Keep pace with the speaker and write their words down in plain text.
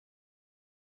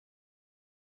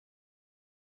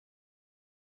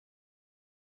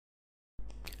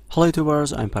Hello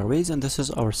YouTubers, I'm Parwiz and this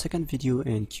is our second video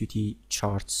in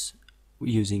QtCharts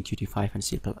using Qt5 and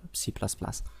C++.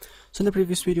 So in the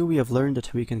previous video we have learned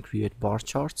that we can create bar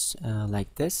charts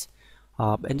like this.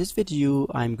 In this video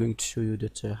I'm going to show you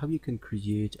that how you can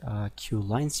create a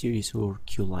QLineSeries or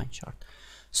QLineChart.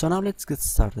 So now let's get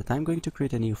started. I'm going to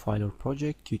create a new file or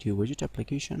project, QtWidget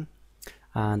application,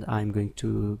 and I'm going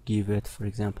to give it, for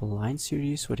example, line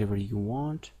series, whatever you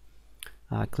want.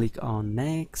 Click on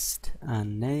next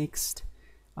and next.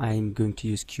 I'm going to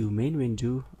use Q main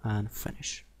window and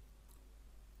finish.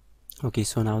 Okay,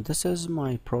 so now this is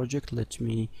my project. Let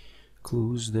me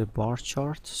close the bar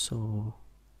chart. So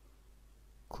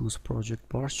close project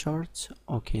bar chart.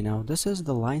 Okay, now this is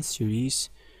the line series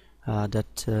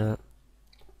that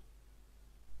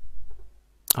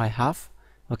I have.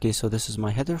 Okay, so this is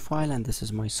my header file and this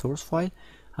is my source file,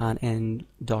 and in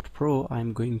 .pro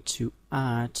I'm going to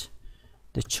add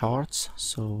the charts.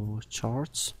 So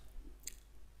charts.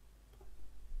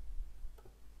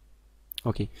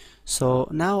 Okay, so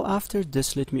now after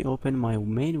this let me open my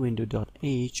main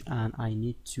window.h, and I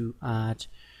need to add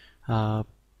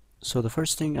so the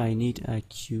first thing I need a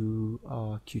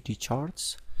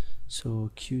QtCharts.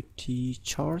 So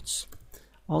QtCharts.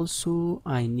 Also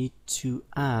I need to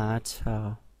add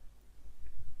a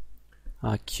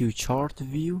QChart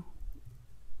view.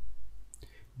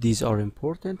 These are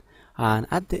important, and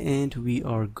at the end we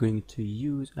are going to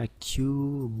use a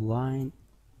QLineSeries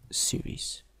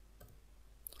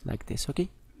like this. Okay,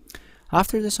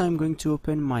 after this I'm going to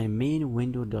open my main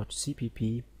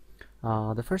window.cpp.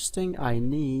 The first thing I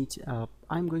need,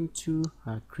 I'm going to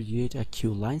create a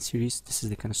QLineSeries. This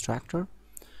is the constructor.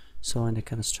 So in the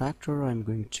constructor I'm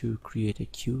going to create a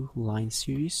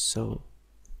QLineSeries. So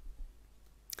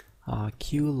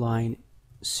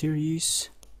QLineSeries,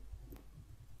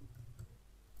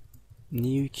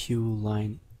 new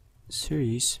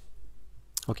QLineSeries.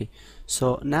 Okay,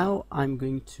 so now I'm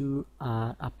going to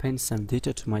append some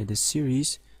data to this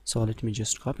series. So let me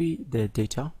just copy the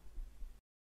data.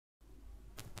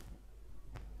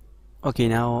 Okay,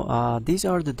 now these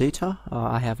are the data.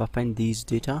 I have append these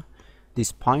data,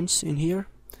 these points in here,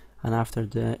 and after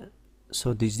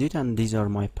so these data and these are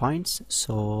my points.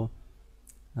 So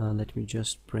let me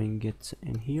just bring it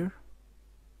in here.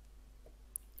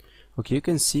 Okay, you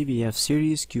can see we have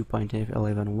series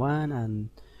Q.11.1 and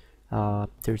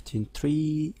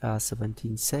 13.3,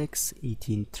 17.6,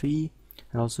 18.3,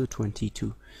 and also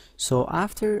 22. So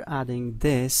after adding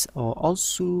this,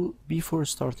 also before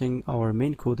starting our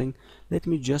main coding, let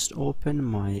me just open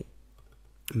my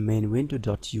main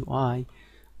window.ui.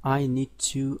 I need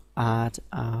to add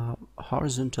a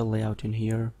horizontal layout in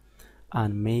here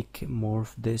and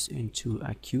morph this into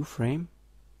a Q frame.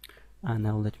 And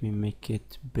now let me make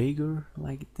it bigger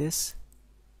like this.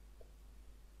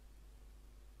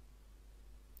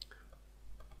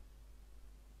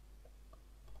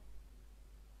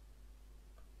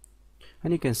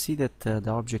 And you can see that the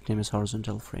object name is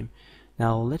horizontal frame.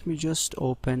 Now let me just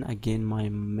open again my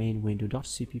main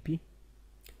window.cpp.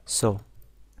 So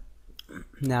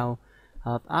now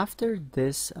after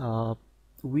this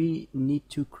we need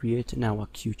to create now a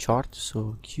QChart.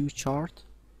 So QChart,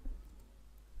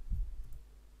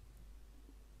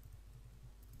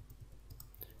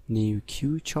 new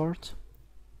QChart,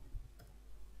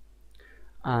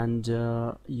 and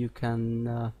you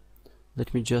can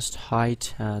let me just hide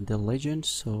the legend.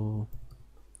 So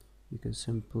you can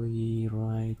simply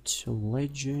write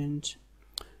legend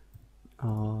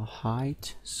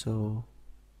hide. So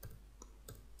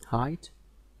hide,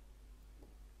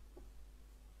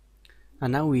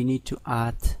 and now we need to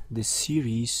add the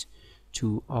series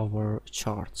to our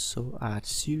chart. So add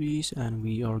series, and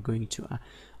we are going to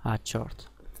add chart.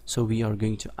 So we are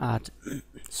going to add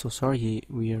so sorry,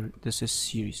 this is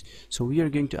series, so we are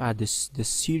going to add this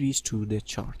series to the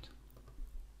chart.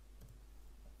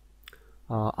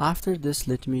 After this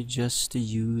let me just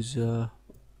use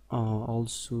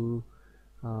also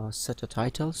set a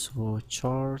title. So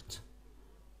chart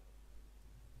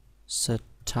set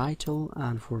title,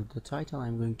 and for the title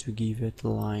I'm going to give it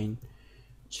line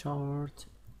chart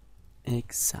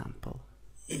example.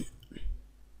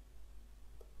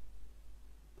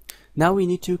 Now we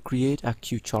need to create a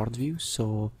QChart view.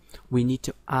 So we need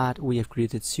to add, we have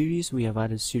created series, we have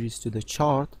added series to the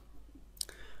chart,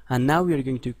 and now we are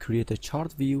going to create a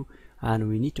chart view, and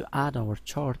we need to add our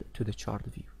chart to the chart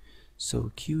view.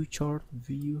 So QChart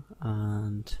view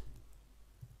and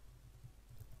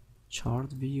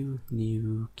chart view,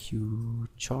 new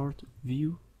QChart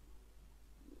view,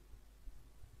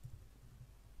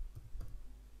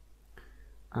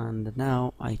 and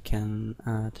now I can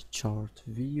add chart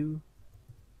view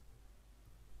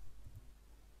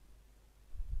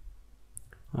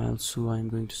Also, I'm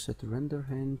going to set the render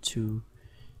hand to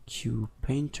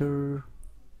QPainter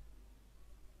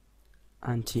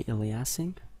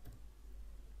anti-aliasing,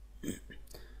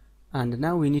 and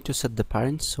now we need to set the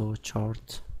parent. So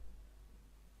chart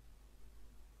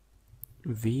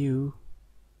view,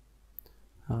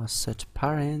 set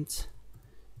parent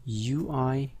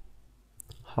UI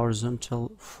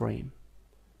horizontal frame.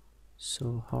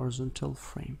 So horizontal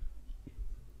frame.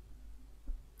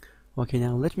 Okay,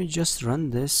 now let me just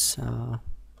run this.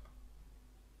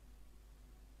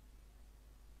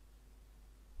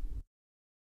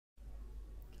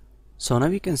 So now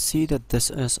you can see that this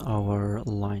is our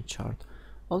line chart.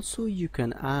 Also, you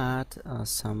can add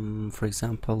some, for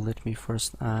example, let me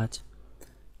first add,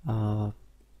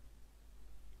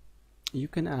 you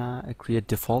can create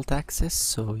default axis.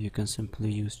 So you can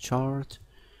simply use chart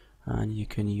and you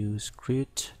can use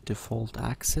create default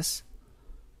axis.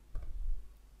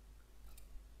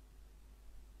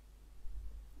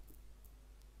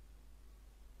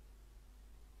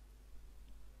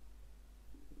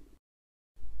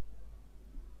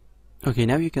 Okay,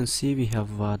 now you can see we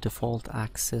have default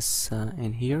axis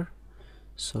in here.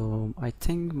 So I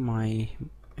think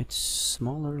it's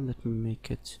smaller. Let me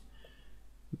make it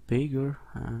bigger,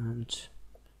 and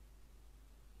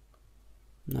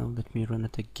now let me run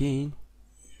it again.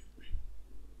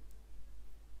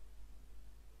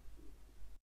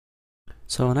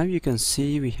 So now you can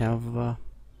see we have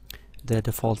the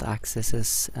default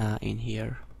axes in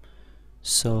here.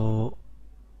 So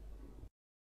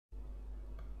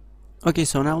okay,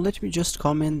 so now let me just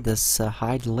comment this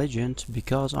hide legend,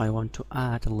 because I want to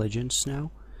add legends now.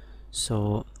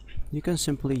 So you can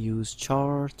simply use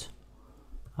chart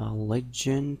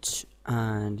legend,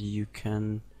 and you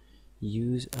can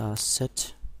use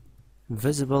set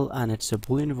visible, and it's a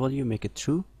boolean value, make it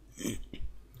true.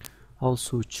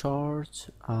 Also chart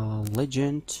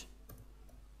legend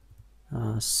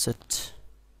set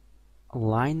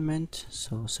alignment.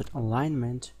 So set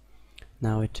alignment,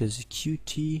 now it is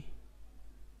Qt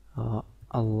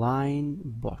align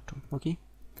bottom. Okay,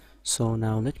 so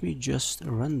now let me just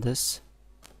run this.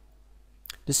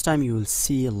 This time you will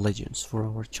see legends for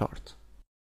our chart.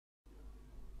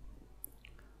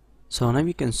 So now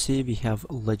you can see we have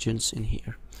legends in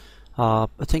here.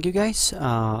 Thank you guys.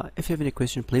 If you have any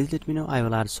question, please let me know. I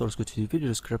will add source code to the video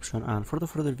description, and for the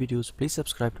further videos please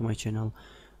subscribe to my channel,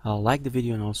 like the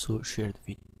video, and also share the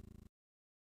video.